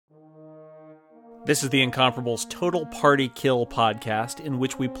This is the Incomparables Total Party Kill podcast, in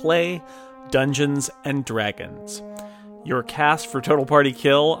which we play Dungeons and Dragons. Your cast for Total Party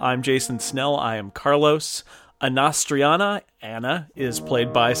Kill: I'm Jason Snell. I am Carlos. Anastriana, Anna, is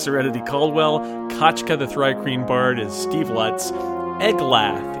played by Serenity Caldwell. Kachka the Thri-Kreen Bard is Steve Lutz.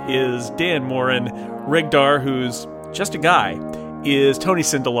 Eglath is Dan Morin. Rigdar, who's just a guy, is Tony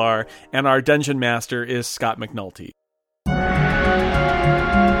Sindelar. And our Dungeon Master is Scott McNulty.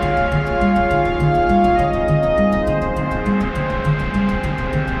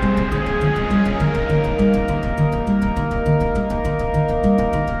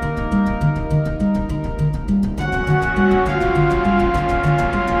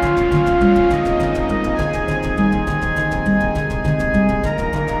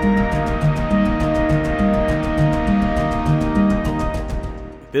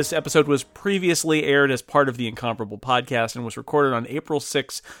 This episode was previously aired as part of the Incomparable podcast and was recorded on April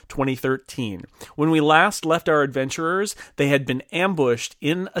 6, 2013. When we last left our adventurers, they had been ambushed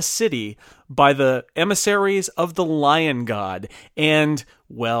in a city by the emissaries of the Lion God, and,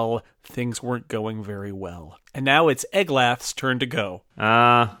 well, things weren't going very well. And now it's Eglath's turn to go.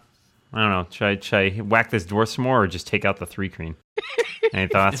 I don't know. Should I whack this dwarf some more or just take out the Thri-Kreen? Any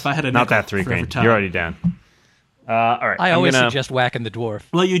thoughts? If I had a Not that nickel for every Thri-Kreen. time. You're already down. All right. I always suggest whacking the dwarf.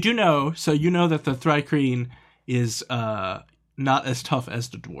 Well, you do know, so you know that the Thri-Kreen is not as tough as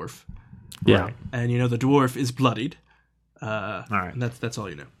the dwarf. Yeah. Right. And you know the dwarf is bloodied. All right. And that's all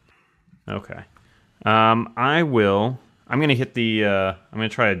you know. Okay. I'm going to hit the... I'm going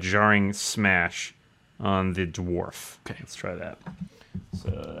to try a jarring smash on the dwarf. Okay. Let's try that. So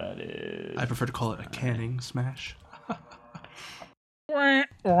that is... I prefer to call it a canning smash.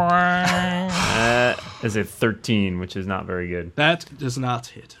 Is a 13, which is not very good. That does not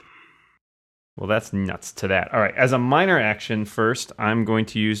hit. Well, that's nuts to that. All right, as a minor action first, I'm going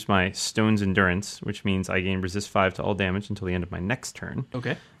to use my Stone's Endurance, which means I gain resist 5 to all damage until the end of my next turn.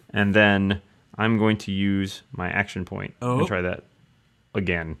 Okay. And then I'm going to use my action point and try that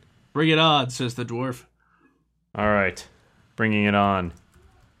again. Bring it on, says the dwarf. All right, bringing it on.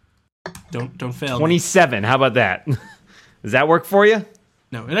 Don't fail. 27, how about that? Does that work for you?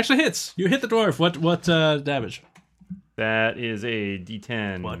 No, it actually hits. You hit the dwarf. What damage? That is a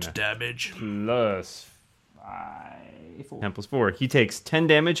D10. What damage? Plus 5. 10 plus 4. He takes 10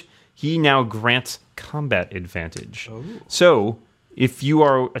 damage. He now grants combat advantage. Oh. So, if you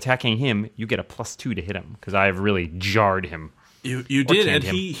are attacking him, you get a +2 to hit him, because I have really jarred him. You did, and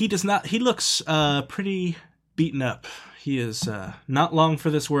him. he does not. He looks pretty beaten up. He is not long for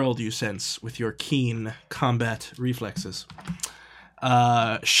this world, you sense, with your keen combat reflexes.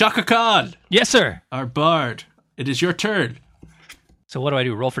 Shaka Khan! Yes, sir. Our bard. It is your turn. So what do I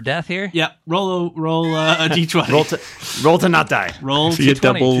do? Roll for death here? Yeah, roll a d20. roll to not die. Roll So you get d20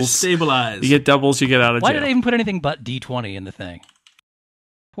 doubles. to stabilize. You get doubles, you get out of Why jail. did I even put anything but D20 in the thing?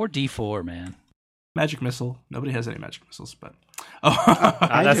 Poor D4, man. Magic missile. Nobody has any magic missiles, but...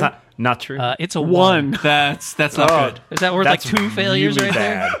 That's not true. It's a 1. That's not good. Is that worth like That's 2 failures really right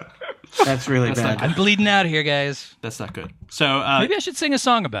bad. there? That's really That's bad. not I'm bleeding out here, guys. That's not good. So Maybe I should sing a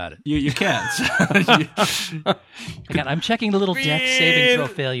song about it. you can't. I'm checking the little death saving throw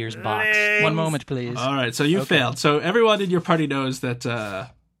failures box. One moment, please. All right, so you failed. So everyone in your party knows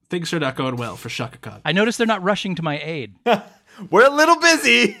that things are not going well for Shaka Khan. I noticed they're not rushing to my aid. We're a little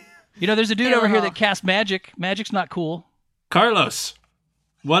busy. You know, there's a dude over here that casts magic. Magic's not cool. Carlos,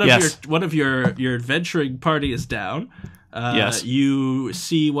 one of your adventuring party is down. Yes. You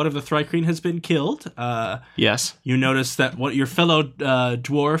see one of the Thri-Kreen has been killed. Yes. You notice that what your fellow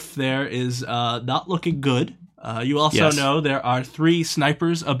dwarf there is not looking good. You also know there are 3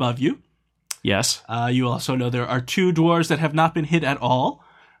 snipers above you. Yes. You also know there are 2 dwarves that have not been hit at all.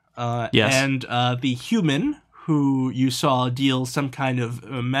 Yes. And the human who you saw deal some kind of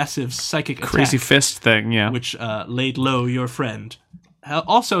massive psychic attack, Crazy fist thing, yeah. which laid low your friend,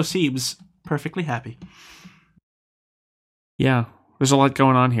 also seems perfectly happy. Yeah, there's a lot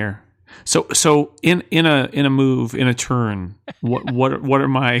going on here. So in a move, in a turn, what are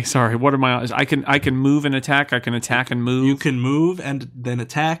my I can move and attack, I can attack and move. You can move and then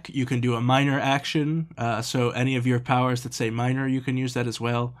attack. You can do a minor action. So any of your powers that say minor, you can use that as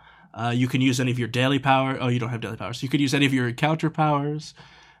well. You can use any of your daily power. Oh, you don't have daily powers. You could use any of your encounter powers.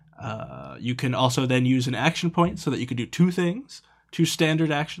 You can also then use an action point so that you can do 2 things, 2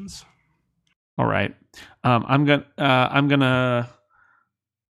 standard actions. All right. I'm gonna.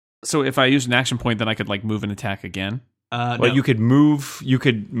 So if I use an action point, then I could like move and attack again. Well, you could move. You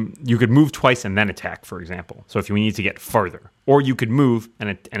could move twice and then attack, for example. So if you need to get farther, or you could move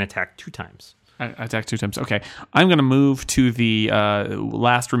and attack 2 times. I attack 2 times. Okay, I'm gonna move to the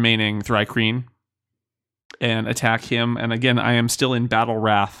last remaining Thri-Kreen and attack him. And again, I am still in Battle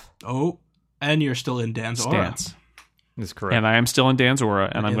Wrath Oh, and you're still in Dan's aura. stance. That's correct. And I am still in Dan's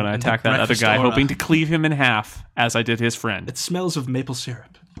aura, and I'm In- going to in the attack that other breakfast guy, aura. hoping to cleave him in half, as I did his friend. It smells of maple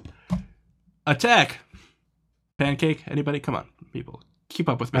syrup. Attack! Pancake? Anybody? Come on, people. Keep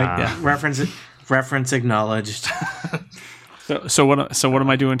up with me. Yeah. Reference acknowledged. So what am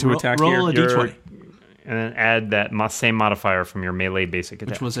I doing to attack roll here? a d20, And then add that same modifier from your melee basic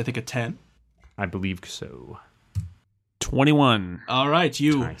attack. which was, I think, a 10. I believe so. 21. All right,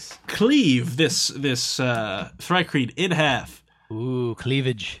 you Nice. cleave this Thrycreen in half. Ooh,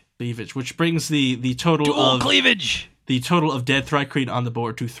 cleavage. Cleavage, which brings the total Dual of cleavage. the total of dead Thrycreen on the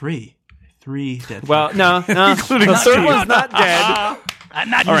board to 3. 3 dead. Well, no. The third one's not dead. I'm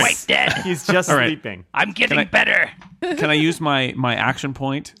not right. quite dead. He's just All right. sleeping. I'm getting better. Can I use my action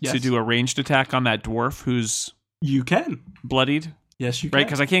point Yes. to do a ranged attack on that dwarf who's You can. bloodied? Yes, you can. Right,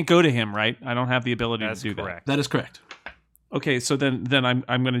 because I can't go to him, right? I don't have the ability That's to do correct. That is correct. that. Okay, so then I'm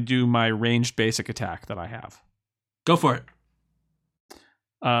going to do my ranged basic attack that I have. Go for it.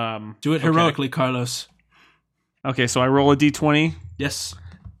 Do it okay. heroically, Carlos. Okay, so I roll a d20 Yes.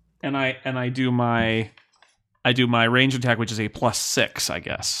 and I do my range attack, which is a +6, I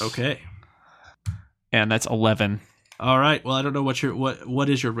guess. Okay. And that's 11. All right. Well, I don't know what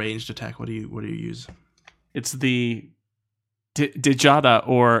is your ranged attack. What do you use? It's the Dejada,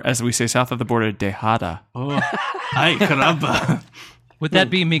 or as we say south of the border, Dejada. Oh, ay caramba! Would that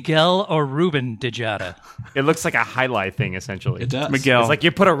be Miguel or Ruben Dejada? It looks like a highlight thing, essentially. It does. Miguel. It's like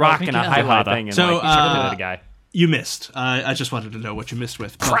you put a rock in a Miguel. highlight Tejada. thing and So, like, you chuck it at a guy. You missed. I just wanted to know what you missed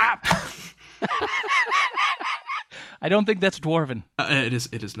with. Crap. I don't think that's dwarven. It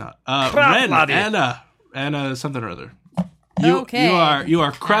is not. Crap, Ren, laddie. Anna, something or other. Okay. You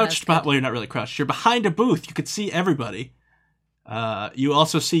are crouched. that's good. Well, you're not really crouched. You're behind a booth. You could see everybody. You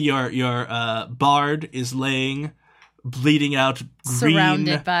also see your bard is laying, bleeding out,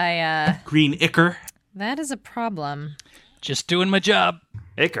 Surrounded by green ichor. that is a problem. Just doing my job.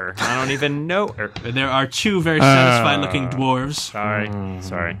 Iker. I don't even know. There are two very satisfied-looking dwarves,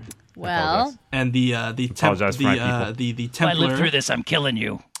 Sorry. Well, and the Apologize for my people. the If I live Templar through this, I'm killing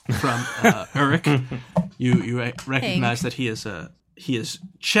you. from Uruk. You recognize that he is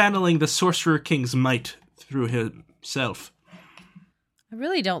channeling the Sorcerer King's might through himself. I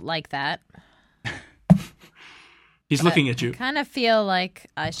really don't like that. He's looking at you. Kind of feel like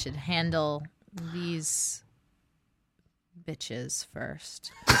I should handle these bitches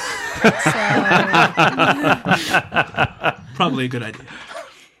first. So Probably a good idea.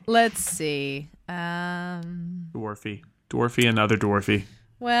 let's see. Dwarfy, another dwarfy.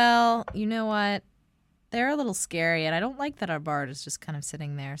 Well, you know what? They're a little scary, and I don't like that our bard is just kind of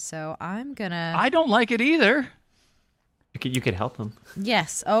sitting there. So I'm gonna. I don't like it either. You could help him.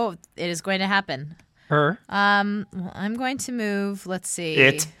 Yes. Oh, it is going to happen. Her. Well, I'm going to move. Let's see.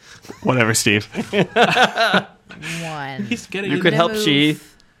 It. Whatever, Steve. One. He's getting You in could there. help she.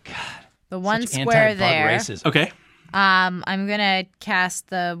 The one Such square anti-bug there. racism. Okay, I'm gonna cast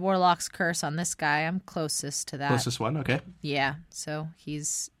the Warlock's Curse on this guy. I'm closest to that. closest one. Okay, Yeah. So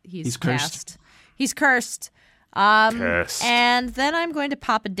he's He's cast. cursed. He's cursed. Cursed. And then I'm going to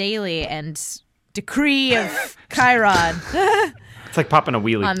pop a daily and decree of Chiron It's like popping a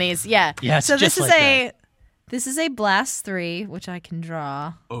wheelie. on these. Yeah. Yeah, it's so just this is like this is a blast 3, which I can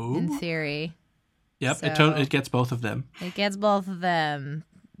draw in theory. yep. So- It gets both of them. It gets both of them,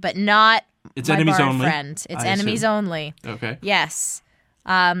 but not It's my enemies bard only, friend. It's I enemies assume. only. Okay. Yes.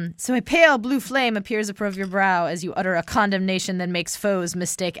 So a pale blue flame appears above your brow as you utter a condemnation that makes foes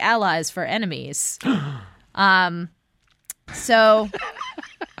mistake allies for enemies. So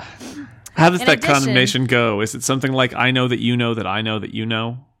How does In that addition- condemnation go? Is it something like I know that you know that I know that you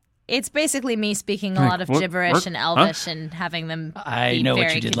know? it's basically me speaking a Like, lot of what- gibberish what? and Elvish and having them. I be know what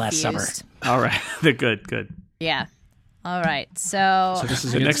very you did last summer. confused. All right. They're good. Yeah. All right. So this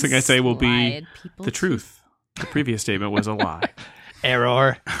is The next thing I say will be slide people the truth. The previous statement was a lie.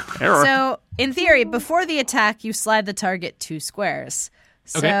 Error. Error. So, in theory, before the attack, you slide the target 2 squares.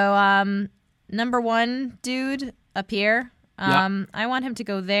 So, Okay. number 1 dude up here, Yeah. I want him to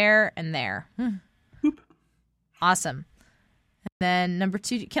go there and there. Awesome. And then number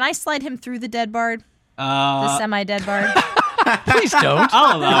 2, can I slide him through the dead bard? The semi-dead bard? Please don't.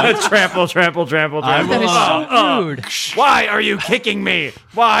 I'll allow it. Trample. I That will is allow so rude. Why are you kicking me?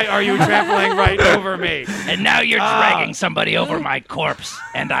 Why are you trampling right over me? And now you're dragging somebody over my corpse,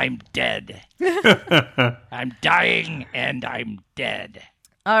 and I'm dead. I'm dying, and I'm dead.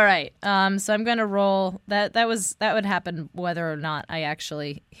 All right. So I'm going to roll. That would happen whether or not I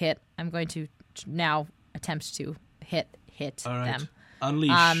actually hit. I'm going to now attempt to hit All right. them.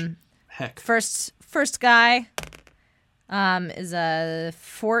 Unleash. heck. First guy is a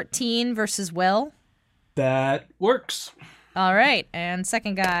 14 versus Will. That works. All right, and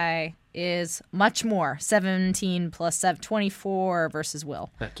second guy is much more. 17 plus 7, 24 versus Will.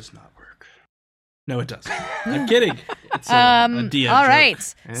 That does not work. No, it doesn't. I'm kidding. It's a DM all joke.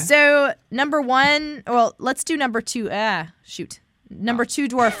 right. Eh? So number 1. Well, let's do number 2. Number 2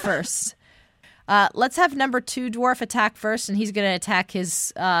 dwarf first. Let's have number 2 dwarf attack first, and he's going to attack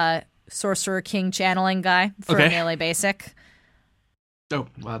his sorcerer king channeling guy for a melee basic. Oh,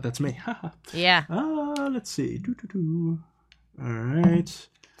 wow, that's me. Yeah. Let's see. All right.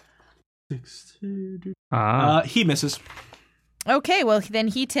 16. He misses. Okay, well, then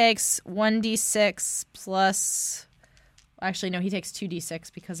he takes 1d6 plus... Actually, no, he takes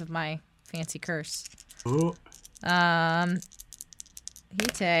 2d6 because of my fancy curse. Oh. He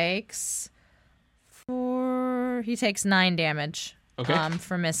takes 4... He takes 9 damage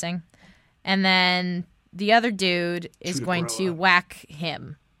for missing. And then the other dude is going to whack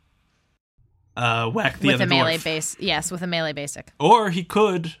him. Whack the with other a melee dwarf. base. Yes, with a melee basic. Or he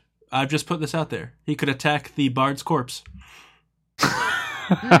could... I've just put this out there. He could attack the bard's corpse.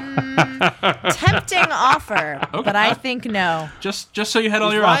 Tempting offer, but I think no. Just so you had all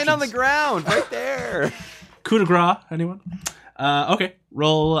He's your lying options. on the ground, right there. Coup de grace, anyone? Okay,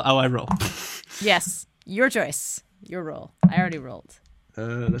 roll. Oh, I roll. Yes, your choice. Your roll. I already rolled.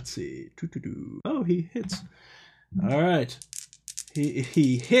 Let's see. Oh, he hits. All right.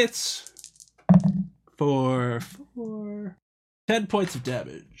 He hits for 10 points of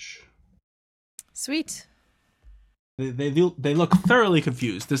damage. Sweet. They look thoroughly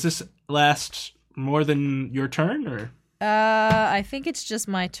confused. Does this last more than your turn, or? I think it's just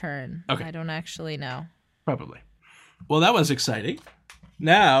my turn. Okay. I don't actually know. Probably. Well, that was exciting.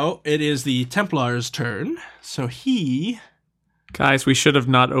 Now it is the Templar's turn. So Guys, we should have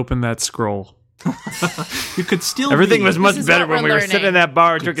not opened that scroll. you could still Everything be, was much is better what when we're we were learning. sitting in that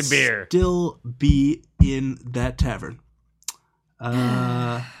bar drinking beer. Still be in that tavern.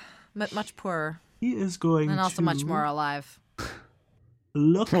 But much poorer. He is going And also to much more alive.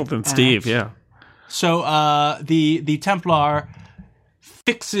 look Well, then at- Steve, yeah. So the Templar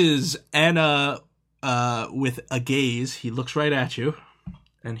fixes Anna with a gaze. He looks right at you,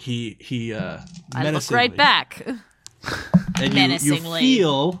 and he I look menacingly. right back. And menacingly. you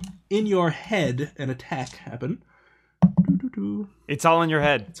feel in your head an attack happen. It's all in your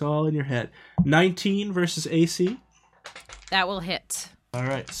head. It's all in your head. 19 versus AC. That will hit. All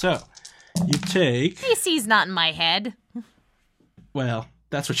right, so you take... AC's not in my head. Well,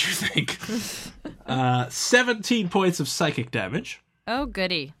 that's what you think. 17 points of psychic damage. Oh,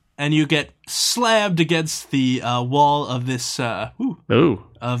 goody. And you get slammed against the wall of this Ooh.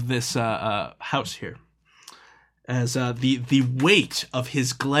 house here. As the weight of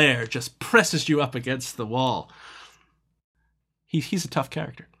his glare just presses you up against the wall. He's a tough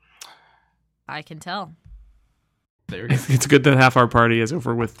character. I can tell. There it is. It's good that half our party is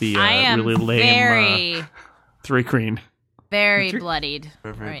over with the I am really lame very, 3 green. very bloodied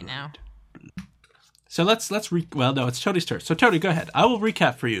right now. So let's well, no, it's Toadie's turn. So Toadie, go ahead. I will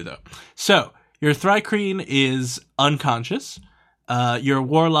recap for you though. So your Thrycreen is unconscious. Your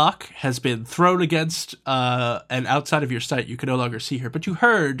warlock has been thrown against and outside of your sight. You can no longer see her, but you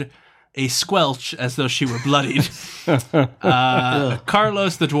heard a squelch as though she were bloodied.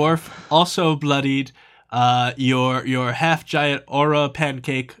 Carlos the dwarf also bloodied. Your half giant aura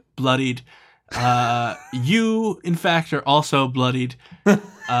pancake bloodied. You in fact are also bloodied.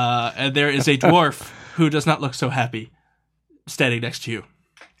 And there is a dwarf who does not look so happy standing next to you.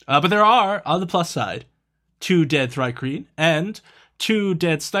 But there are, on the plus side, 2 dead Thrycreen and 2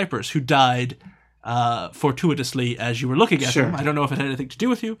 dead snipers who died fortuitously as you were looking at Sure. them. I don't know if it had anything to do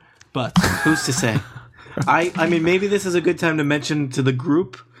with you, but Who's to say? I mean, maybe this is a good time to mention to the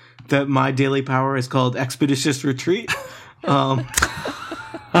group that my daily power is called Expeditious Retreat. But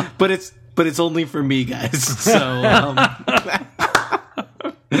it's only for me, guys. So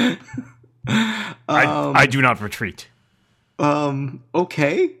I do not retreat.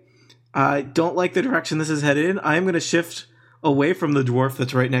 okay. I don't like the direction this is headed in. I'm going to shift away from the dwarf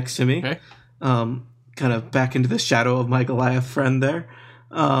that's right next to me. okay. Kind of back into the shadow of my Goliath friend there.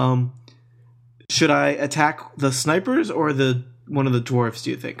 Should I attack the snipers or one of the dwarves,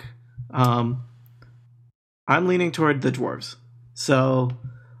 do you think? I'm leaning toward the dwarves. So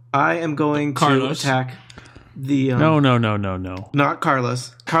I am going Carlos. to attack the... No. Not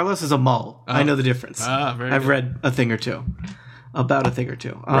Carlos. Carlos is a mall. I know the difference. Very I've good. read a thing or two. About a thing or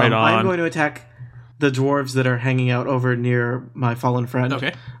two. Right on. I'm going to attack the dwarves that are hanging out over near my fallen friend.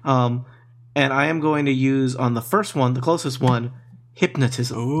 Okay. And I am going to use on the first one, the closest one,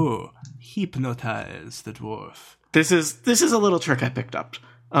 hypnotism. Ooh, hypnotize the dwarf. This is a little trick I picked up.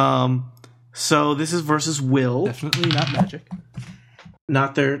 So this is versus will. Definitely not magic.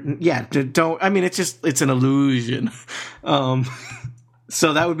 Not their. Yeah, don't. I mean, it's an illusion.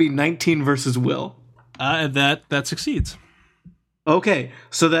 So that would be 19 versus will. And that succeeds. Okay,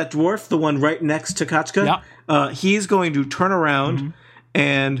 so that dwarf, the one right next to Kachka, he's going to turn around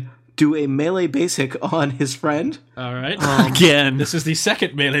and do a melee basic on his friend. All right. Again. This is the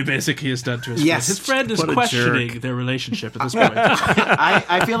second melee basic he has done to his Yes. friend. His friend is What a questioning their relationship at this point.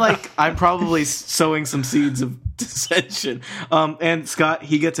 I feel like I'm probably sowing some seeds of dissension. And Scott,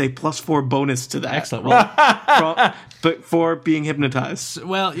 he gets a +4 bonus to that. Excellent. Well, But for being hypnotized.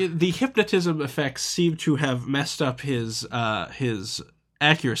 well, the hypnotism effects seem to have messed up his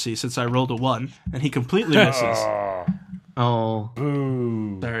accuracy since I rolled a 1, and he completely misses. Oh.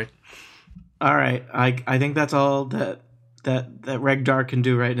 Sorry. All right. I think that's all that Regdar can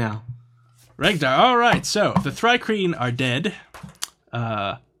do right now. Regdar. All right. So the Thri-Kreen are dead.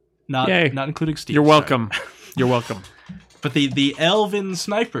 Not Yay. including Steve. You're sorry. welcome. You're welcome. But the elven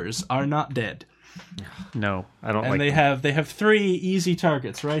snipers are not dead, No. I don't and like. they have 3 easy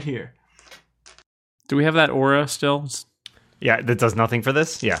targets right here. Do we have that aura still? Yeah, that does nothing for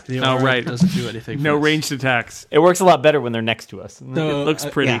this. Yeah, The Oh, aura right. doesn't do anything. No for us. ranged attacks. it works a lot better when they're next to us. So, It looks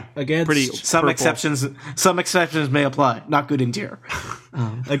pretty. yeah. Against pretty Some purple. exceptions may apply. Not good in tier.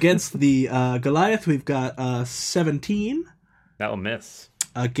 against the Goliath, we've got 17. That'll miss.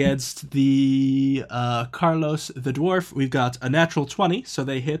 Against the Carlos the Dwarf, we've got a natural 20, so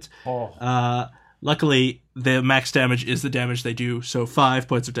they hit. Luckily, the max damage is the damage they do, so 5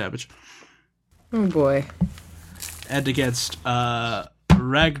 points of damage. Oh boy. And against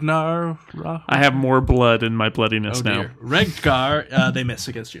Ragnar... I have more blood in my bloodiness Oh now. dear. Regdar, they miss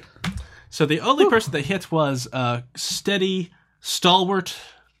against you. So the only person they hit was steady, stalwart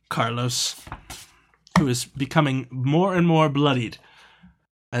Carlos, who is becoming more and more bloodied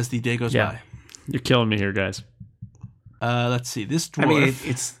as the day goes Yeah. You're killing me here, guys. by. Let's see. This dwarf I mean,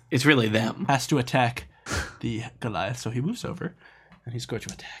 it's really them. has to attack the Goliath, so he moves over, and he's going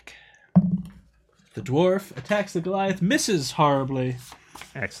to attack. The dwarf attacks the Goliath, misses horribly,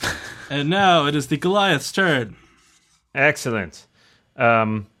 Excellent. and now it is the Goliath's turn. Excellent.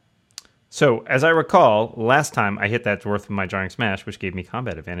 So, as I recall, last time I hit that dwarf with my Jarring Smash, which gave me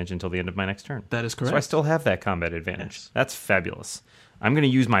combat advantage until the end of my next turn. That is correct. So I still have that combat advantage. Yes. That's fabulous. I'm going to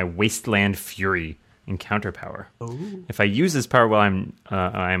use my Wasteland Fury in counter power. If I use this power while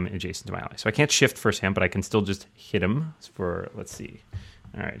I'm adjacent to my ally, so I can't shift first hand, but I can still just hit him for, let's see.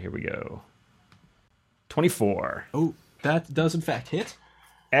 All right, here we go. 24. Oh, that does in fact hit.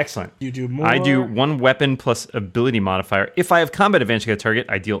 Excellent. You do more. I do 1 weapon plus ability modifier. If I have combat advantage against a target,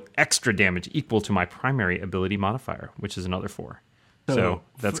 I deal extra damage equal to my primary ability modifier, which is another 4. So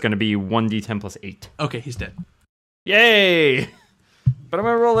that's going to be 1d10 plus 8. Okay, he's dead. Yay! But I'm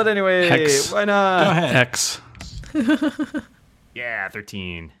going to roll it anyway. Hex. Why not? Go ahead. X. Yeah,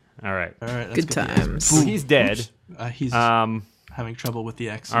 13. All right. All right, that's Good good. times. So he's dead. He's Um, having trouble with the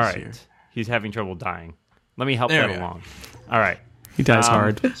X's all right. here. He's having trouble dying. Let me help There that we are. along. All right. He dies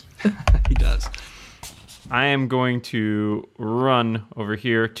hard. He does. I am going to run over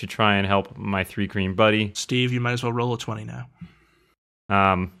here to try and help my 3 green buddy. Steve, you might as well roll a 20 now.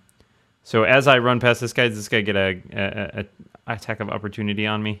 So as I run past this guy, does this guy get a attack of opportunity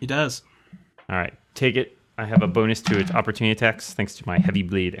on me? He does. All right, take it. I have a bonus to its opportunity attacks thanks to my heavy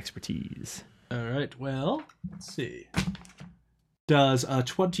blade expertise. All right, well, let's see. Does a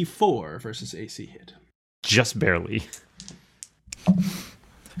 24 versus AC hit? Just barely.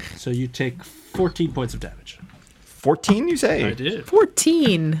 So you take 14 points of damage. 14, you say? I did.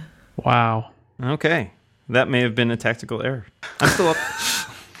 14. Wow. Okay, that may have been a tactical error. I'm still up.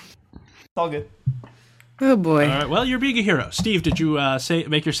 It's all good. Oh boy. All right, well, you're being a hero. Steve, did you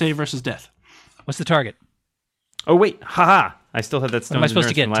make your save versus death? What's the target? Oh wait, haha! I still had that stone Am I supposed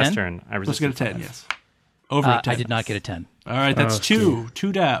to endurance get from 10? last turn. I Let's get a resisted 10, 5. yes. Over a 10. I did not get a 10. All right, that's two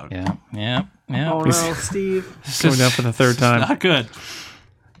down. Yeah. Oh no, Steve. Going down for the third time. Not good.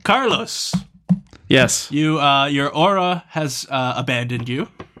 Carlos, Yes. your aura has abandoned you.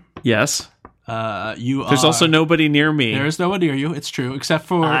 Yes. There's also nobody near me. There is no one near you. It's true, except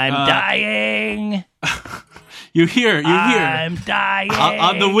for I'm dying. You hear I'm dying.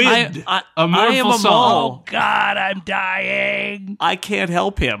 on the wind. I a am mournful a song. mole. Oh God, I'm dying. I can't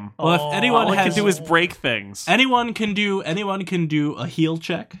help him. Well, if anyone All I has can do is break things. anyone can do a heal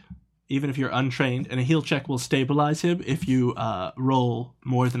check, even if you're untrained, and a heal check will stabilize him if you roll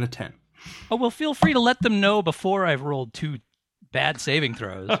more than a 10. Oh well, feel free to let them know before I've rolled 2 bad saving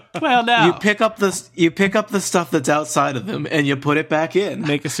throws. Well, now You pick up the stuff that's outside of them and you put it back in.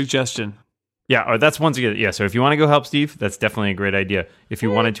 Make a suggestion. Yeah, or that's once again. Yeah, so if you want to go help Steve, that's definitely a great idea. If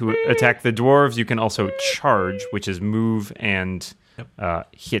you wanted to attack the dwarves, you can also charge, which is move and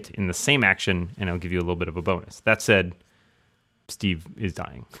hit in the same action, and it'll give you a little bit of a bonus. That said, Steve is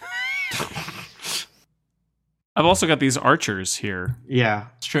dying. I've also got these archers here. Yeah,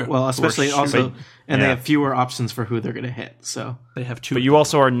 it's true. well, especially also, But- and they yeah. have fewer options for who they're going to hit. So they have 2. But you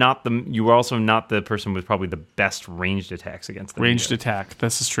also are not the person with probably the best ranged attacks against them. Ranged either. attack.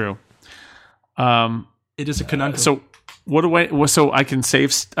 This is true. it is a conundrum. So what do I? So I can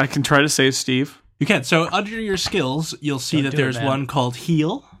save. I can try to save Steve. You can. So under your skills, you'll see Don't that do it, there's man. one called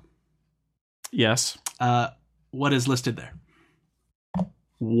heal. Yes. What is listed there?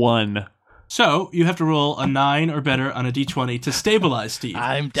 1. So you have to roll a 9 or better on a d20 to stabilize Steve.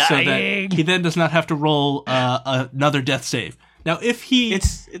 I'm So that dying. he then does not have to roll another death save. Now, if he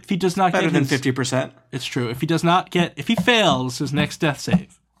does not better get than his, 50%. it's true. If he fails his next death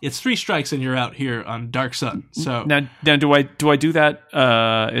save, it's 3 strikes and you're out here on Dark Sun. So Now do I do that?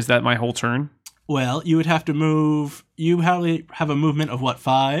 Is that my whole turn? well, you would have to move. You have a movement of what,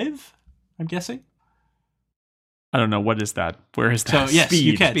 5? I'm guessing. I don't know. What is that? Where is So that? yes,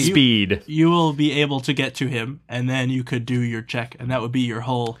 you can. Speed. You will be able to get to him, and then you could do your check, and that would be your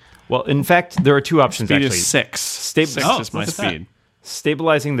whole. Well, in fact, there are 2 options Speed actually. is 6. Six Oh, is my look at that. speed.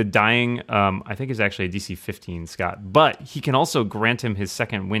 Stabilizing the dying, I think, is actually a DC 15, Scott. But he can also grant him his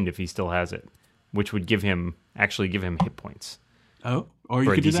second wind if he still has it, which would give him hit points Oh, or you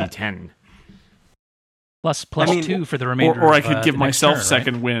for a could do DC that. 10. Plus I mean, 2 for the remainder. Or I of, could give the next myself turn, right?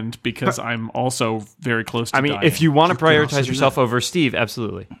 second wind because I'm also very close to I mean, dying. if you want to You could also prioritize do yourself that. over Steve,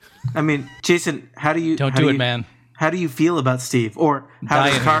 absolutely. I mean, Jason, how do you Don't how do it, you, man. How do you feel about Steve? Or how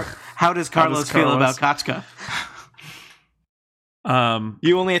does Dying. how does Carlos feel about Kachka?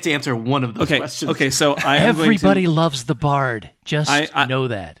 You only have to answer one of those questions. Okay, so I am Everybody loves the bard. Just I- know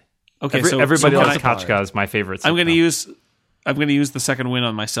that. Going to, okay, so Everybody so loves can I- Kachka is my favorite. I'm going to sitcom. use the second win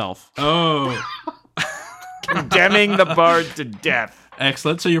on myself. Oh, condemning the bard to death.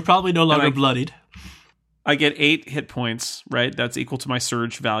 excellent. So you're probably no longer I- bloodied. I get 8 hit points, right? That's equal to my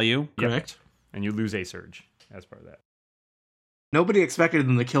surge value. Correct. And you lose a surge as part of that. Nobody expected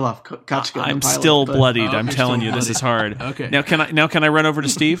them to kill off Kachka. I'm the pilot, still but- bloodied. Oh, I'm you're telling still you, this bloodied. is hard. Okay. Now can I run over to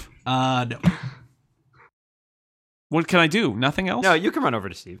Steve? No. What can I do? Nothing else? No, you can run over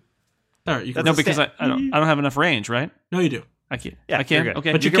to Steve. All right. You can No, because I don't have enough range, right? No, you do. I can't. Yeah, I can't. you're good.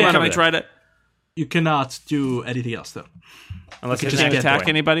 Okay, But you can can run I over try to? You cannot do anything else though, Unless you just have an get action Attack point.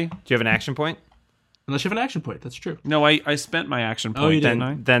 anybody? Do you have an action point? unless you have an action point. That's true. No, I spent my action point. Oh, you did.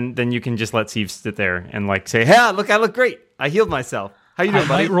 didn't I? Then you can just let Steve sit there and like say, "Hey, look, I look great. I healed myself. How you I doing,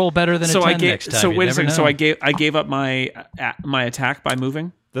 buddy?" might roll better than a 10 next time. So You wait a never second. So know. I gave up my attack by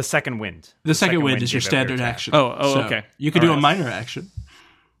moving. The second wind. The second wind is your gave up standard attack. action. Oh, So okay. You could All do right. a minor action,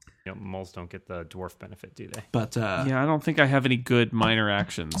 You know, moles don't get the dwarf benefit, do they? but Yeah, I don't think I have any good minor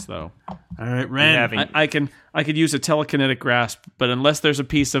actions though. all right, Ren. having- I could use a telekinetic grasp, but unless there's a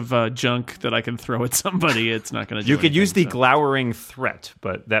piece of junk that I can throw at somebody, it's not going to do You could use the anything, so. glowering threat,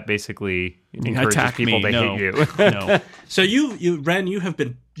 but that basically encourages attack people me. to No. hate you. No. So Ren,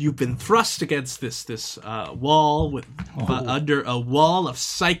 you've been thrust against this wall with under a wall of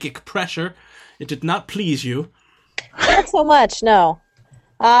psychic pressure. It did not please you. Not so much, no.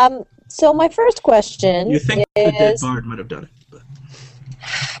 So my first question You think the dead is, bard might have done it?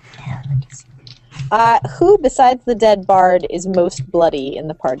 who besides the dead bard is most bloody in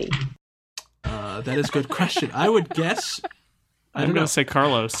the party? That is a good question. I would guess. I I'm don't going know. to say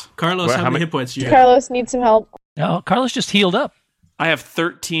Carlos. Carlos, Well, how how many many- hit points do you have? Carlos needs some help. No, Carlos just healed up. I have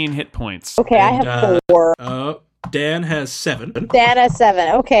 13 hit points. Okay, I And, have 4. Dan has 7. Dan has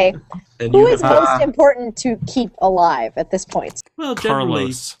 7. Okay. And Who you is have, most important to keep alive at this point? well, generally,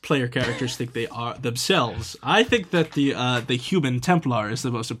 Carlos. player characters think they are themselves. I think that the human Templar is the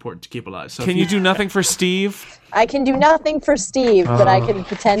most important to keep alive. So Can if you do nothing for Steve? I can do nothing for Steve, but I can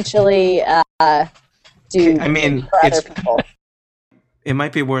potentially do I mean, for other people. it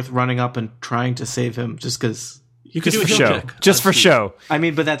might be worth running up and trying to save him, just because. You can Just do for a heal show. check. Just for show. I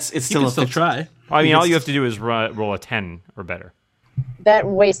mean, but it's You still can a still fix- try. I mean, You all can you have to do is roll a 10 or better. That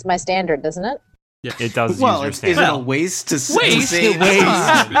wastes my standard, doesn't it? It does Well, use is your it standard. a waste to to Waste? save?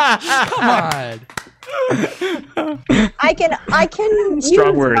 Come on. I can use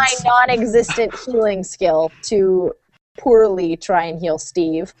Strong words. my non-existent healing skill to poorly try and heal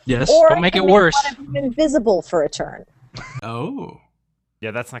Steve, Yes. or Don't I make can it worse. one of you invisible for a turn. Oh.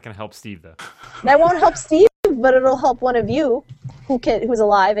 Yeah, that's not going to help Steve, though. That won't help Steve, but it'll help one of you who's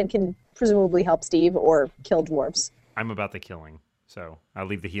alive and can presumably help Steve or kill dwarves. I'm about the killing, so I'll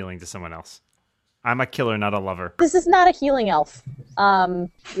leave the healing to someone else. I'm a killer, not a lover. This is not a healing elf.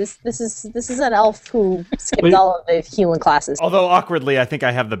 This is an elf who skipped Wait. all of the healing classes. Although awkwardly, I think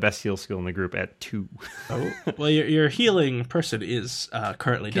I have the best heal skill in the group at 2. Well, your healing person is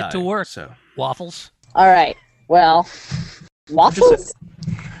currently dying. Get to work. So Waffles. All right. Well, waffles.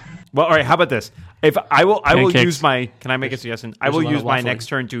 Well, all right. How about this? If I will Pancakes. use my. Can I make a suggestion? I There's will a lot use of my waffling. next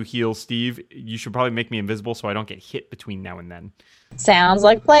turn to heal Steve. You should probably make me invisible so I don't get hit between now and then. Sounds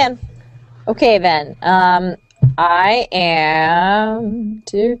like a plan. Okay then. I am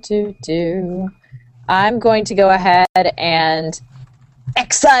I'm going to go ahead and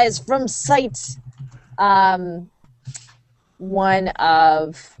excise from sight one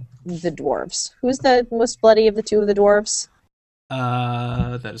of the dwarves. Who's the most bloody of the two of the dwarves?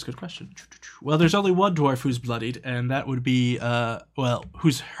 that is a good question. Well, there's only one dwarf who's bloodied, and that would be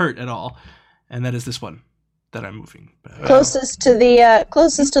who's hurt at all, and that is this one that I'm moving. Closest to the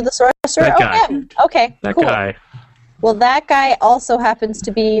sorcerer. That guy. Okay. Okay. That cool. guy. Well, that guy also happens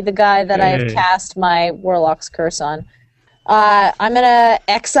to be the guy that I have Hey. cast my Warlock's Curse on. I'm gonna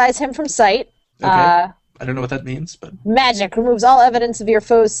excise him from sight. Okay. I don't know what that means, but Magic removes all evidence of your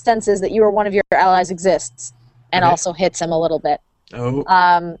foe's senses that you or one of your allies exists, and Okay. also hits him a little bit. oh,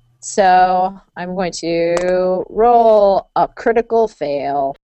 So I'm going to roll a critical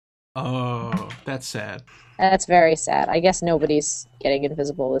fail. that's sad. That's very sad. I guess nobody's getting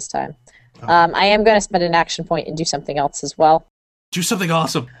invisible this time. I am going to spend an action point and do something else as well. Do something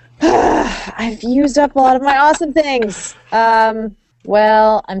awesome. I've used up a lot of my awesome things.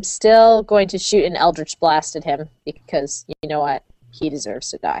 Well, I'm still going to shoot an Eldritch Blast at him because you know what? He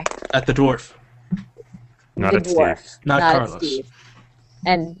deserves to die. At the dwarf. Not The at Steve. dwarf, Not at Carlos. Steve.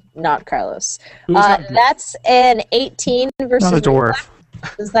 And not Carlos. Who's not a dwarf? That's an 18 versus Not a dwarf.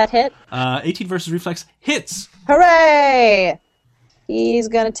 reflex. Does that hit? 18 versus reflex hits. Hooray! He's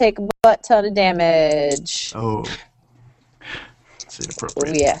gonna take a butt ton of damage. Oh. It's Oh,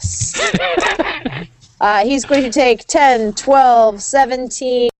 inappropriate. yes. He's going to take 10, 12,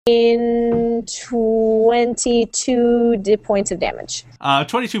 17, 22 points of damage.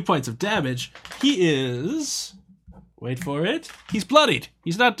 22 points of damage. He is... Wait for it. He's bloodied.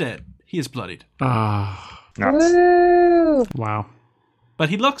 He's not dead. He is bloodied. Ah, Nuts. Woo! wow. But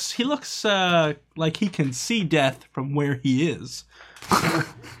he looks like he can see death from where he is.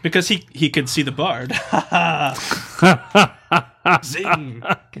 Because he can see the bard. Zing.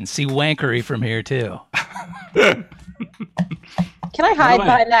 Can see wankery from here too. Can I hide away.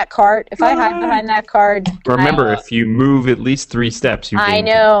 behind that cart? If I hide behind that cart, Remember, if you move at least 3 steps, you I gain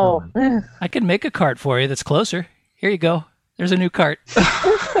know. I can make a cart for you that's closer. Here you go. There's a new cart.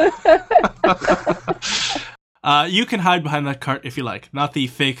 You can hide behind that cart if you like. Not the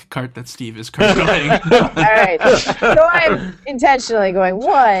fake cart that Steve is currently playing. All right. So I'm intentionally going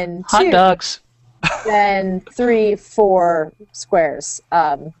 1, Hot 2, dogs. then 3, 4 squares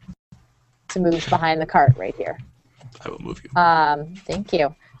to move behind the cart right here. I will move you. Thank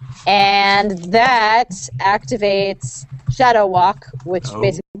you. And that activates Shadow Walk, which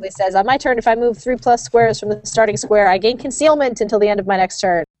basically says, on my turn, if I move 3+ squares from the starting square, I gain concealment until the end of my next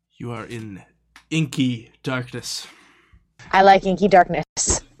turn. You are in inky darkness. I like inky darkness.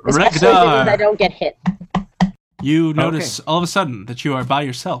 Especially if it Ragnar. means I don't get hit. You notice all of a sudden that you are by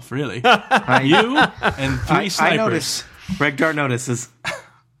yourself, really. You and 3 I snipers. notice. Regdar notices.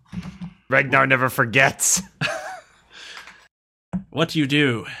 Ragnar never forgets. What do you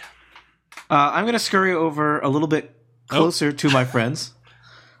do? I'm going to scurry over a little bit closer to my friends.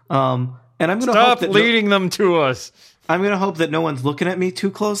 And I'm going to hope Stop that leading them to us. I'm going to hope that no one's looking at me too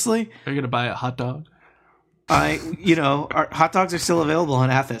closely. Are you going to buy a hot dog? Our hot dogs are still available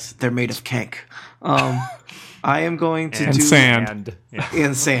on Athos. They're made of kank. I am going to And do sand. And, yeah.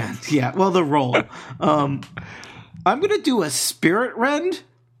 in sand. Yeah, well, the roll. I'm going to do a spirit rend.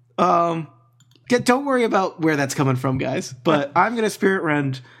 Don't worry about where that's coming from, guys. But I'm going to spirit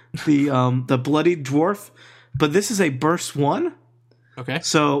rend the bloodied dwarf. But this is a burst 1, Okay.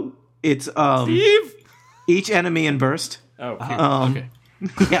 so it's Steve? each enemy in burst. Oh, Okay.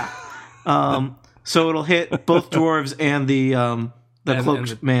 Yeah. So it'll hit both dwarves and the And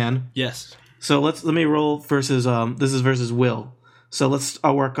cloaked man. Yes. So let me roll versus this is versus Will. So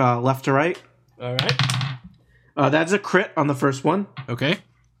I'll work left to right. All right. That's a crit on the first one. Okay.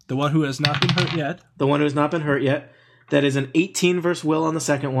 The one who has not been hurt yet. The one who's not been hurt yet. That is an 18 versus Will on the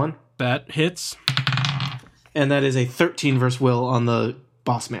second one. That hits. And that is a 13 versus Will on the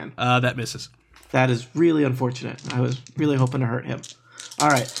boss man. That misses. That is really unfortunate. I was really hoping to hurt him. All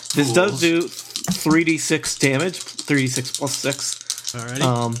right. This does do 3d6 damage. 3d6 plus 6.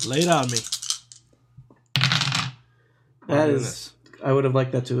 Alrighty. Lay it on me. That is, I would have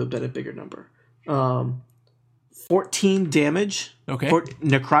liked that to have been a bigger number. 14 damage. Okay.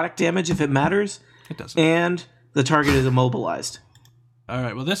 Necrotic damage if it matters. It doesn't. And the target is immobilized. All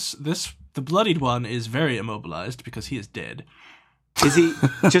right. Well, the bloodied one is very immobilized because he is dead. Is he,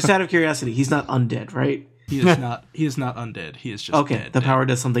 just out of curiosity, he's not undead, right? He is not. He is not undead. He is just Okay, dead. the power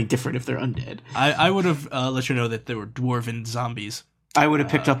does something different if they're undead. I would have let you know that they were dwarven zombies. I would have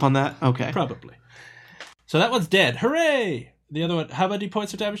picked up on that. Okay. Probably. So that one's dead. Hooray! The other one, how many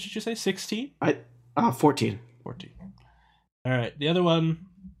points of damage did you say? 16? 14. 14. All right. The other one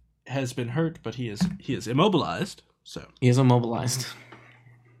has been hurt, but he is immobilized. So He is immobilized.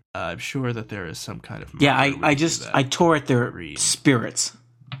 I'm sure that there is some kind of Yeah, marker we can do that. I tore at their Read. spirits,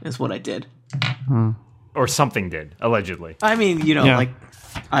 is what I did. Or something did, allegedly. I mean, you know, Yeah. like,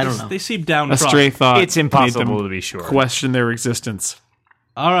 I don't know. They seem A downtrodden. stray thought. It's impossible made them to be sure. Question their existence.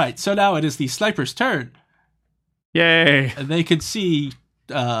 All right. So now it is the sniper's turn. Yay! And they can see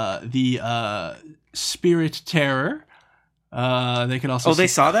the spirit terror. They can also Oh, they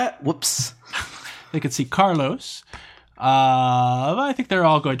see, saw that? Whoops. they can see Carlos. I think they're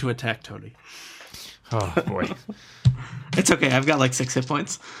all going to attack Tony. Oh, boy. It's okay. I've got like 6 hit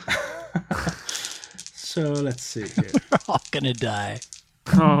points. So let's see here. All gonna die.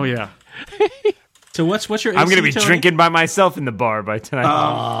 Oh yeah. So what's your AC, I'm going to be Tony? drinking by myself in the bar by tonight.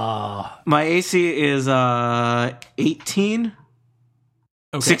 My AC is 18.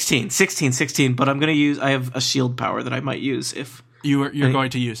 Okay. 16, but I'm going to use, I have a shield power that I might use if, You're going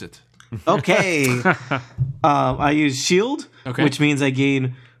to use it. okay. I use shield, Okay. which means I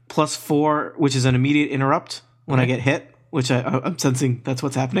gain +4, which is an immediate interrupt when I get hit, which I'm sensing that's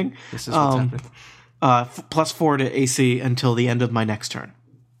what's happening. This is what's happening. +4 to AC until the end of my next turn.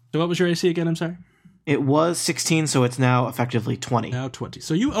 So what was your AC again? I'm sorry. It was 16, so it's now effectively 20. Now 20.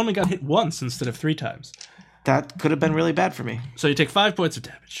 So you only got hit once instead of 3 times. That could have been really bad for me. So you take 5 points of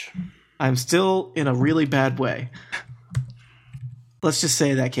damage. I'm still in a really bad way. Let's just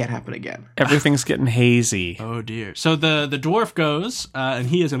say that can't happen again. Everything's getting hazy. Oh dear. So the dwarf goes, and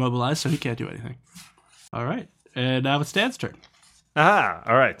he is immobilized, so he can't do anything. All right. And now it's Dan's turn. All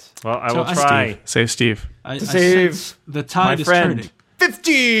right. Well, I will I- try. Save Steve. I Save sense the My tide is friend. turning.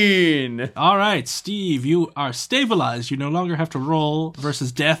 15! All right, Steve, you are stabilized. You no longer have to roll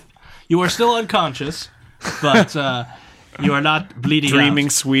versus death. You are still unconscious, but you are not bleeding Dreaming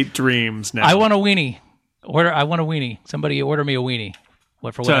out. sweet dreams now. I want a weenie. I want a weenie. Somebody order me a weenie.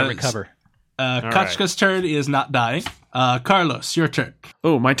 What for when I So- recover? Kachka's turn is not dying. Carlos, your turn.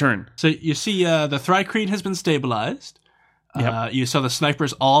 Oh, my turn. So you see the Thrycreen has been stabilized. You saw the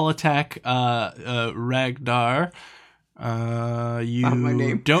snipers all attack Ragnar. You my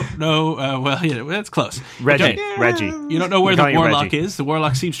name. don't know. Well, yeah, that's close. Reggie. You don't know where We're the calling you warlock Reggie. is. The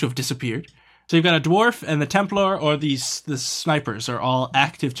warlock seems to have disappeared. So you've got a dwarf and the Templar, or the snipers are all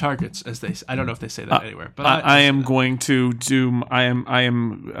active targets, as they. I don't know if they say that anywhere, but I am going to do. I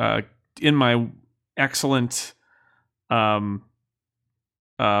am in my excellent battle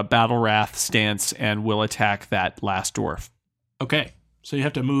wrath stance and will attack that last dwarf. Okay, so you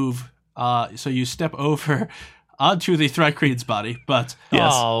have to move. So you step over onto the Thrycreen's body, but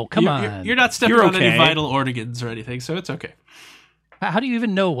Yes. Oh, come you're, on. you're not stepping You're on any okay. vital organs or anything, so it's okay. How do you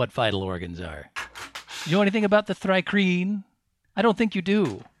even know what vital organs are? You know anything about the Thrycreen? I don't think you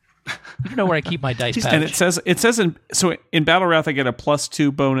do. You don't know where I keep my dice pouch. And it says in battle wrath I get a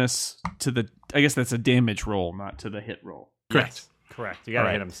 +2 bonus to the. I guess that's a damage roll, not to the hit roll. Correct. Correct. You got to All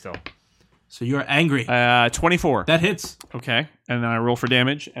right. hit him still. So you're angry. 24. That hits. Okay, and then I roll for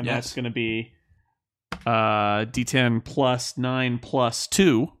damage, and Yes. that's going to be D10 plus 9 plus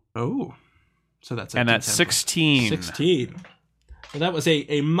 2, Oh, so that's a and that's D10. 16. 16. So that was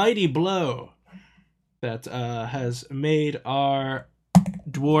a mighty blow that has made our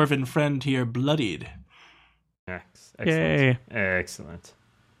dwarven friend here bloodied. Excellent. Yay. Excellent.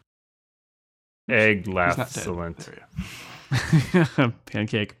 He's not dead. Excellent. There we go.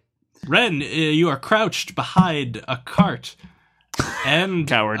 Pancake. Ren, you are crouched behind a cart and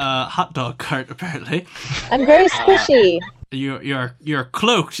Coward. hot dog cart. Apparently, I'm very squishy. you're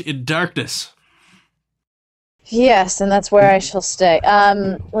cloaked in darkness. Yes, and that's where I shall stay.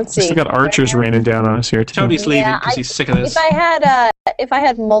 Let's see. Still got archers raining down on us here too. Tony's leaving Yeah, because he's sick of this. If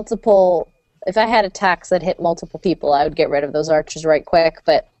I had attacks that hit multiple people, I would get rid of those archers right quick.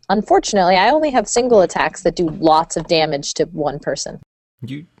 But unfortunately, I only have single attacks that do lots of damage to one person.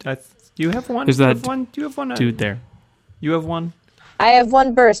 You have one? Is You that have one? Do you have one? Dude there. You have one? I have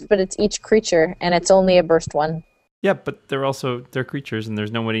one burst, but it's each creature, and it's only a burst one. Yeah, but they're creatures and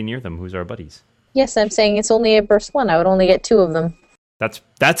there's nobody near them who's our buddies. Yes, I'm saying it's only a burst one. I would only get 2 of them.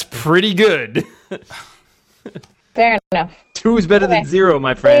 That's pretty good. Fair enough. 2 is better Okay. than 0,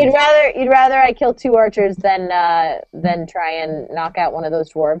 my So friend. you'd rather I kill 2 archers than try and knock out one of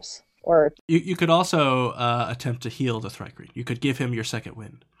those dwarves, or You could also attempt to heal the Thrycreen. You could give him your second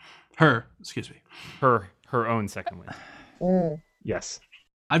wind. Her, excuse me. Her own second win. Yes.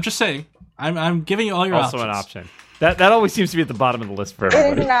 I'm just saying. I'm giving you all your Also options. an option. That always seems to be at the bottom of the list for it is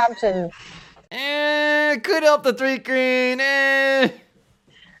everybody. an option. Could help the 3 green.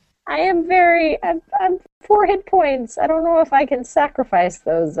 I am I'm 4 hit points. I don't know if I can sacrifice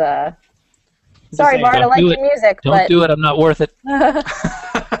those. Sorry, saying, Bart, I don't like do your it. music, Don't but do it. I'm not worth it. all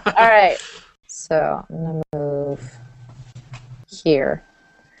right. So I'm gonna move here.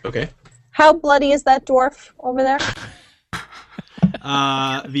 Okay. How bloody is that dwarf over there?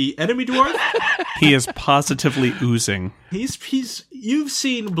 The enemy dwarf. He is positively oozing. He's. You've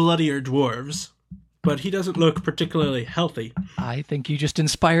seen bloodier dwarves, but he doesn't look particularly healthy. I think you just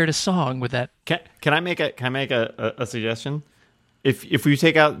inspired a song with that. Can I make a suggestion? If we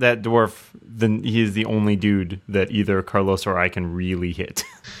take out that dwarf, then he is the only dude that either Carlos or I can really hit.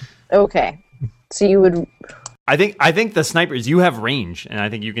 Okay. So you would. I think the snipers, you have range, and I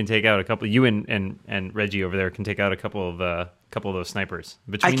think you can take out a couple. You and Reggie over there can take out a couple of those snipers.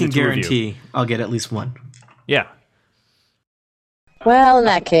 Between I can the two of you. guarantee I'll get at least one. Yeah. Well, in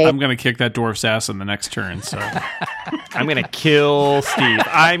that case, I'm going to kick that dwarf's ass in the next turn, so I'm I'm gonna kill Steve.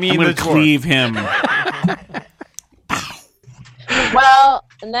 I mean, going the to dwarf. cleave him. well,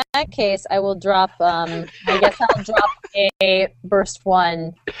 in that case, I will drop. I guess I'll drop a burst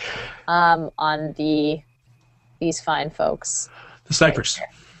 1 on these fine folks. The snipers.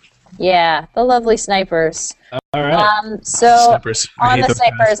 Yeah, the lovely snipers. All right. So Snipers. I on hate the those guys.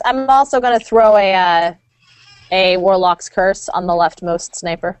 snipers, I'm also going to throw a warlock's curse on the leftmost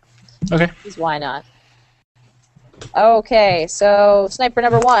sniper. Okay. Because why not? Okay, so sniper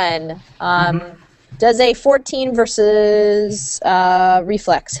number 1 does a 14 versus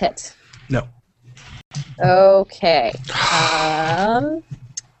reflex hit. No. Okay.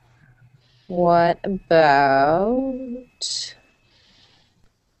 What about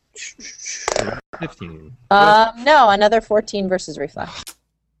 15. no, another 14 versus reflex.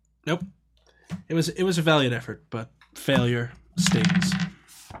 Nope. It was a valiant effort, but failure stings.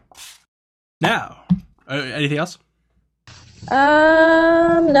 Now, anything else?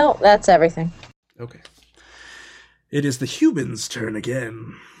 No, that's everything. Okay. It is the human's turn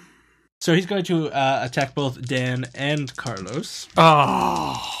again. So he's going to attack both Dan and Carlos.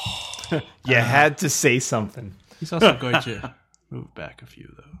 Oh, you had to say something. He's also going to move back a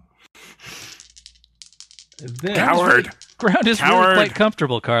few, though. And then, Coward. Ground is Coward. really quite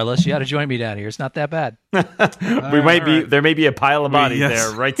comfortable, Carlos. You ought to join me down here. It's not that bad. We might be. There may be a pile of bodies yes.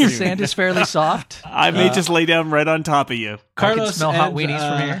 there right The soon. sand is fairly soft. I may just lay down right on top of you. Carlos I can smell hot and, weenies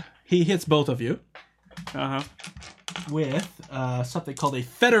from here. He hits both of you Uh-huh. with something called a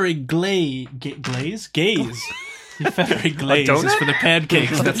fettering glaze. Gaze. The fettering glaze is donut? for the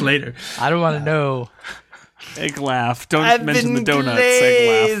pancakes. That's later. I don't want to know. Egg laugh. Don't I've mention the been donuts.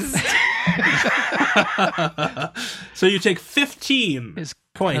 Egg laugh. glazed. So you take 15 His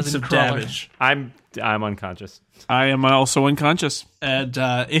points cousin of Crawler. damage. I'm unconscious. I am also unconscious. And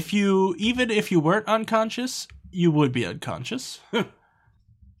even if you weren't unconscious, you would be unconscious.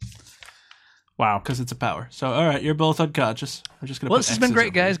 Wow. Because it's a power. So, all right, you're both unconscious. I'm just going to Well, put this has been X's great,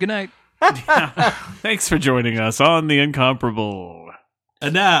 over guys. you. Good night. Thanks for joining us on The Incomparable.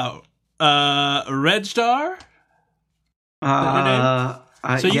 And now, Red Star.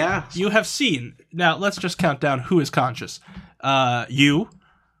 So yeah. you have seen. Now, let's just count down who is conscious. You,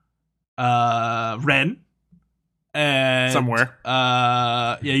 Ren, and Somewhere.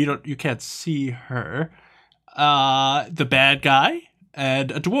 you can't see her. The bad guy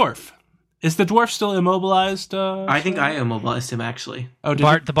and a dwarf. Is the dwarf still immobilized? I think I immobilized him, actually. Oh, did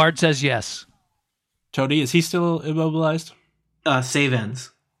Bart, the bard says yes. Tony, is he still immobilized? Save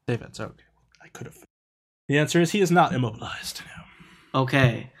ends. Save it. Okay. I could have. The answer is he is not immobilized now.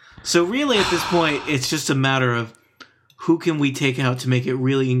 Okay. So really, at this point, it's just a matter of who can we take out to make it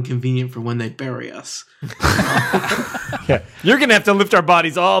really inconvenient for when they bury us. Yeah, you're gonna have to lift our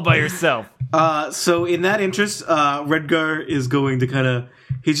bodies all by yourself. So in that interest, Redgar is going to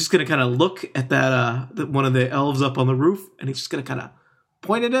he's just going to look at that one of the elves up on the roof, and he's just going to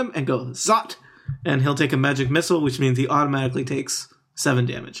point at him and go, Zot! And he'll take a magic missile, which means he automatically takes 7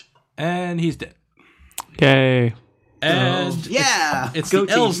 damage. And he's dead. Yay. And yeah! it's Go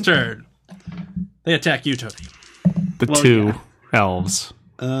the elves' team. turn. They attack you, Tony. The Well, two yeah. elves.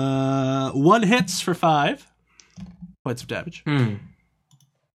 1 hits for 5 points of damage.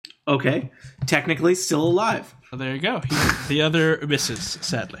 Okay. Technically still alive. So there you go. The other misses,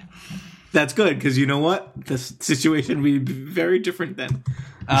 sadly. That's good, because you know what? The situation would be very different then.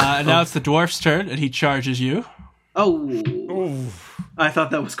 And now it's the dwarf's turn, and he charges you. Oh. I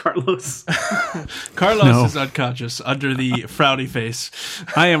thought that was Carlos. Carlos is unconscious under the frowny face.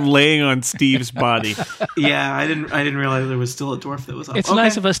 I am laying on Steve's body. Yeah, I didn't realize there was still a dwarf that was up. It's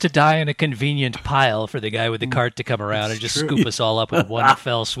nice of us to die in a convenient pile for the guy with the cart to come around and just scoop us all up with one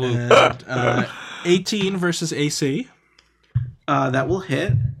fell swoop. And, 18 versus AC. That will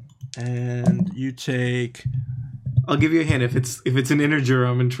hit. And you take... I'll give you a hint. If it's an integer,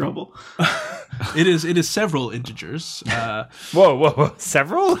 I'm in trouble. It is several integers. Whoa.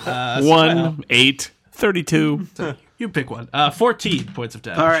 Several? 1, 8, 32. You pick one. 14 points of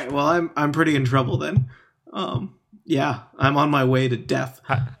damage. All right. Well, I'm pretty in trouble then. Yeah, I'm on my way to death.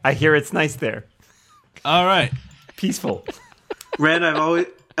 I hear it's nice there. All right. Peaceful. Red, I've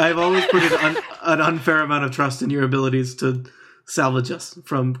always put an unfair amount of trust in your abilities to salvage us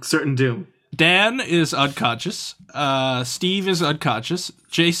from certain doom. Dan is unconscious. Steve is unconscious.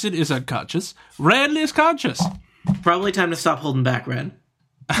 Jason is unconscious. Ren is conscious. Probably time to stop holding back, Ren.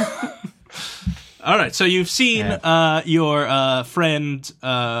 All right, so you've seen your friend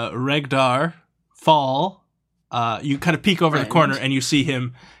Regdar fall. You kind of peek over the corner and you see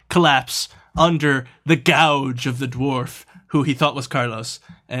him collapse under the gouge of the dwarf who he thought was Carlos.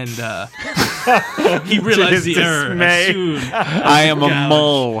 And he realized the error as soon as I am a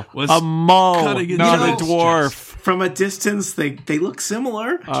mole. A mole, cutting into not a his dwarf. chest. From a distance, they look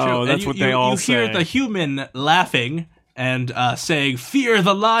similar. Oh, that's what they all say. You hear the human laughing and saying, "Fear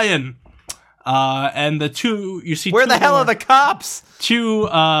the lion." And the two, you see, Where the hell are the cops? two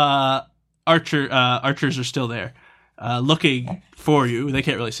archers are still there, looking for you. They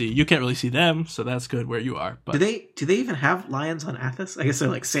can't really see you. You can't really see them, so that's good where you are. But Do they even have lions on Athos? I guess they're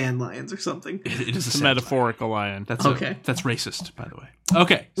like sand lions or something. it is It's a sand metaphorical lion. lion. That's Okay. that's racist, by the way.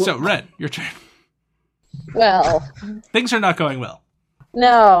 Okay, so Red, your turn. Well, Things are not going well.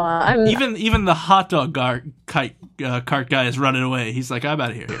 no, I'm. Even the hot dog cart guy is running away. He's like, I'm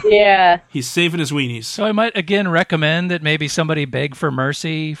out of here. Yeah. He's saving his weenies. So I might again recommend that maybe somebody beg for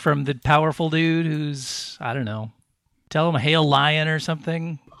mercy from the powerful dude who's, I don't know, tell him hail lion or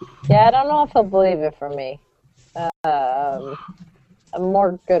something. Yeah, I don't know if he'll believe it from me. I'm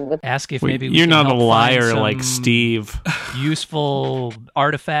more good with. Ask if maybe we You're can not a help find liar like some Steve. useful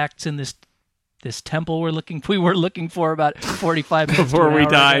artifacts in this temple we were looking for about 45 minutes Before to an we hour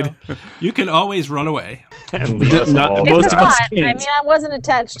died. ago. You can always run away. And leave us Not- all. most It's of us not. I can't. mean, I wasn't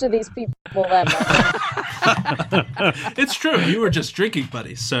attached to these people that much. It's true. You were just drinking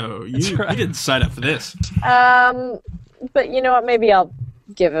buddies, so you didn't sign up for this. But you know what? Maybe I'll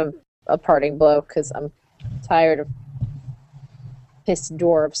give him a parting blow because I'm tired of pissed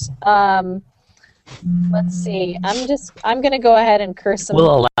dwarves. Let's see. I'm gonna go ahead and curse him. We'll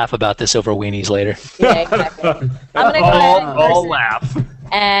all laugh about this over weenies later. Yeah, exactly. I'm gonna go ahead and curse him. laugh.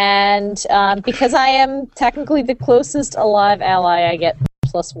 And because I am technically the closest alive ally, I get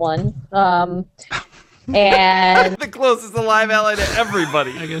 +1. And The closest alive ally to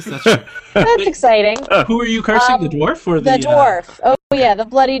everybody. I guess that's true. that's exciting. Who are you cursing? The dwarf or The dwarf. Oh yeah, the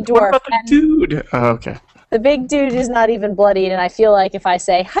bloody dwarf. And Dude. Oh, okay. the big dude is not even bloodied, and I feel like if I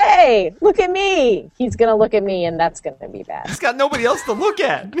say, "Hey, look at me," he's gonna look at me, and that's gonna be bad. He's got nobody else to look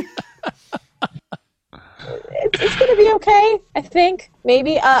at. It's gonna be okay, I think.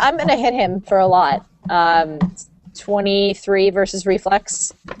 Maybe I'm gonna hit him for a lot. 23 versus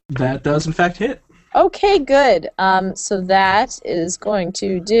reflex. That does in fact hit. Okay, good. So that is going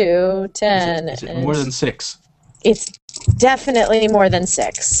to do 10. Is it more than 6? It's definitely more than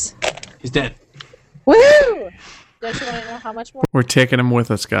 6. He's dead. Woo! Don't you want to know how much more? We're taking him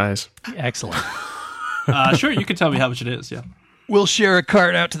with us, guys. Excellent. Sure, you can tell me how much it is. Yeah. We'll share a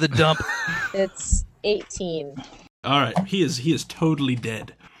cart out to the dump. It's 18. All right. He is totally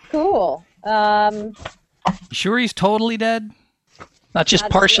dead. Cool. Sure he's totally dead? Not just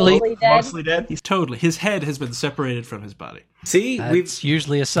Not partially? totally dead. Mostly dead. He's totally. His head has been separated from his body. See, That's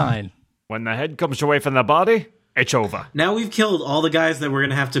usually a sign. When the head comes away from the body, it's over. now we've killed all the guys that were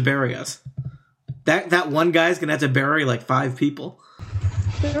gonna have to bury us. That one guy's gonna have to bury like 5 people.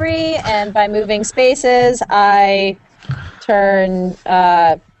 3, and by moving spaces, I turn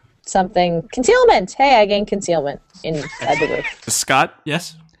something concealment. Hey, I gain concealment inside the roof. Scott,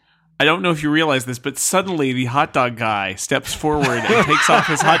 Yes. I don't know if you realize this, but suddenly the hot dog guy steps forward and takes off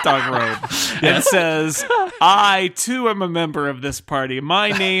his hot dog robe and says, I too am a member of this party. My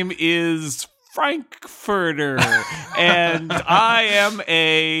name is Frankfurter, and I am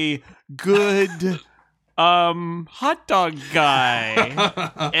a good hot dog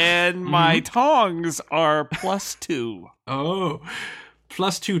guy. And my tongs are +2. Oh,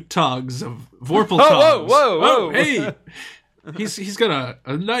 +2 togs of Vorpal Whoa, togs. whoa, whoa, whoa. Hey, he's got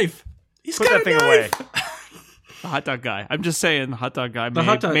a knife. He's Put got that a thing knife. away. The hot dog guy. I'm just saying, the hot dog guy. The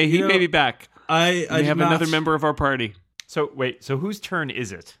hot dog, he you know, may be back. I We did have not- another member of our party. So wait, so whose turn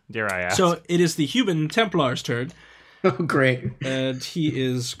is it? Dare I ask? So it is the human Templar's turn, Oh, great. and he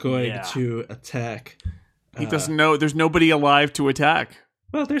is going Yeah. to attack. He doesn't know. There's nobody alive to attack.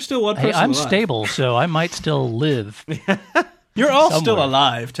 Well, there's still one person Hey, I'm alive. stable, so I might still live. You're all still somewhere.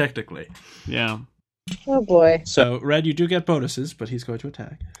 alive, technically. Yeah. Oh boy. So, Red, you do get bonuses, but he's going to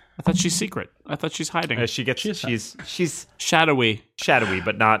attack. I thought she's secret. I thought she's hiding. she gets. She's Shadowy. shadowy,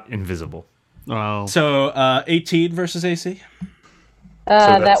 but not invisible. Oh. So, 18 versus AC.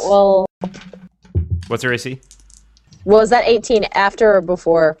 That that's- will. What's her AC? Was that 18 after or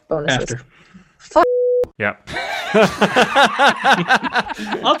before bonuses? After. Yeah.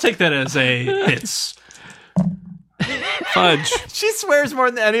 I'll take that as a hits. Fudge. She swears more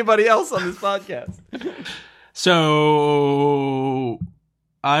than anybody else on this podcast. So,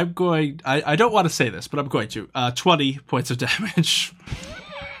 I'm going... I don't want to say this, but I'm going to. 20 points of damage.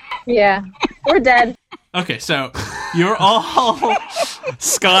 Yeah. We're dead. Okay, so you're all...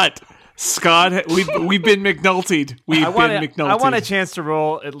 Scott, we've been McNulty'd. We've been McNulty'd. I want a chance to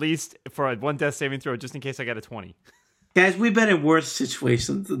roll at least for a 1 death saving throw, just in case I got a 20. Guys, we've been in worse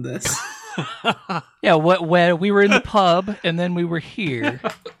situations than this. Yeah, where we were in the pub and then we were here.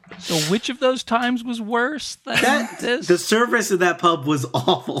 So which of those times was worse than this? The service in that pub was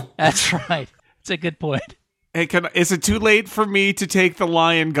awful. That's right. It's a good point. Hey, is it too late for me to take the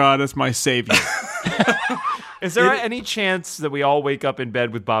lion god as my savior? Is there any chance that we all wake up in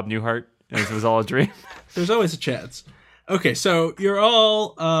bed with Bob Newhart and this was all a dream? There's always a chance. Okay, so you're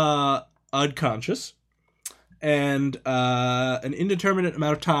all unconscious, and an indeterminate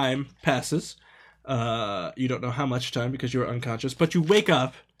amount of time passes. You don't know how much time because you're unconscious, but you wake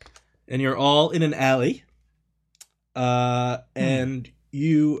up, and you're all in an alley, and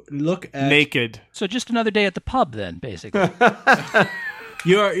you look at... Naked. So just another day at the pub then, basically.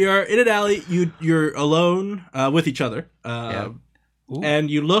 You're in an alley. You're alone with each other, Yeah. Ooh.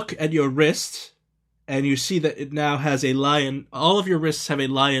 and you look at your wrist, and you see that it now has a lion. All of your wrists have a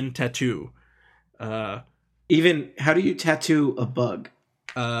lion tattoo, Even, how do you tattoo a bug?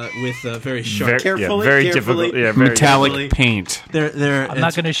 with a very sharp. Carefully, very carefully. difficult. Yeah, very Metallic carefully. paint. They're I'm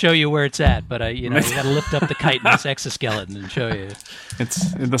not going to show you where it's at, but you got to lift up the chitinous exoskeleton and show you.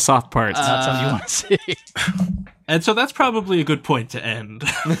 It's in the soft parts. Not something you want to see. And so that's probably a good point to end.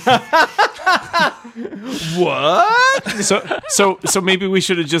 What? So maybe we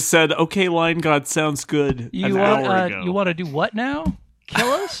should have just said, "Okay, lion god sounds good." You an want hour ago. you want to do what now? Kill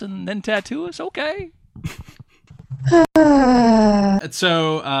us and then tattoo us? Okay. And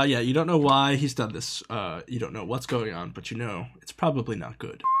so, yeah, you don't know why he's done this. You don't know what's going on, but you know it's probably not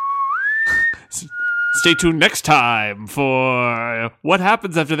good. Stay tuned next time for what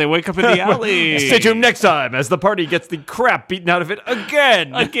happens after they wake up in the alley. Stay tuned next time as the party gets the crap beaten out of it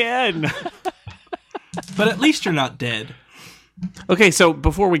again. Again. But at least you're not dead. Okay, so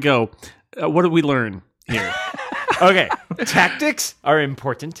before we go, what did we learn here? Okay, tactics are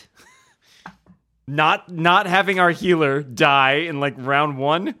important. Not having our healer die in like round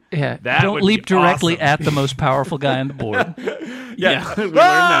 1. Yeah. That Don't would leap be directly awesome. at the most powerful guy on the board. Yeah, we learned that.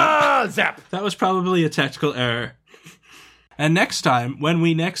 Ah, zap. that was probably a tactical error. And next time, when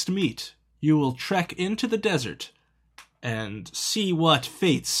we next meet, you will trek into the desert and see what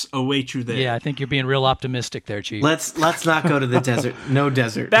fates await you there. Yeah, I think you're being real optimistic there, Chief. Let's not go to the desert. No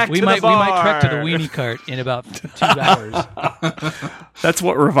desert. Back we to might the we bar. might trek to the weenie cart in about 2 hours. That's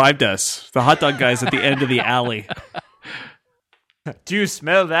what revived us. The hot dog guys at the end of the alley. Do you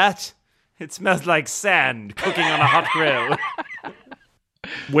smell that? It smells like sand cooking on a hot grill.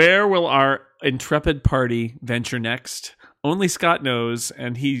 Where will our intrepid party venture next? Only Scott knows,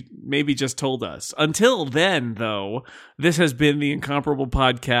 and he maybe just told us. Until then, though, this has been the Incomparable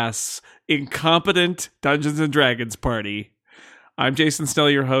Podcast's Incompetent Dungeons & Dragons Party. I'm Jason Snell,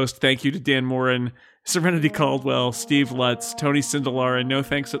 your host. Thank you to Dan Morin, Serenity Caldwell, Steve Lutz, Tony Sindelar, and no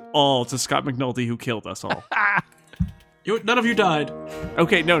thanks at all to Scott McNulty, who killed us all. None of you died.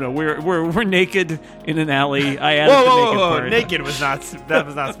 Okay, no, we're naked in an alley. I added the naked part. Naked was not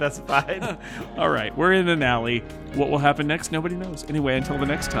specified. All right, we're in an alley. What will happen next? Nobody knows. Anyway, until the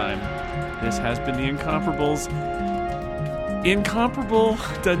next time, this has been the Incomparables' Incomparable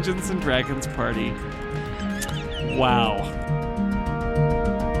Dungeons and Dragons Party. Wow.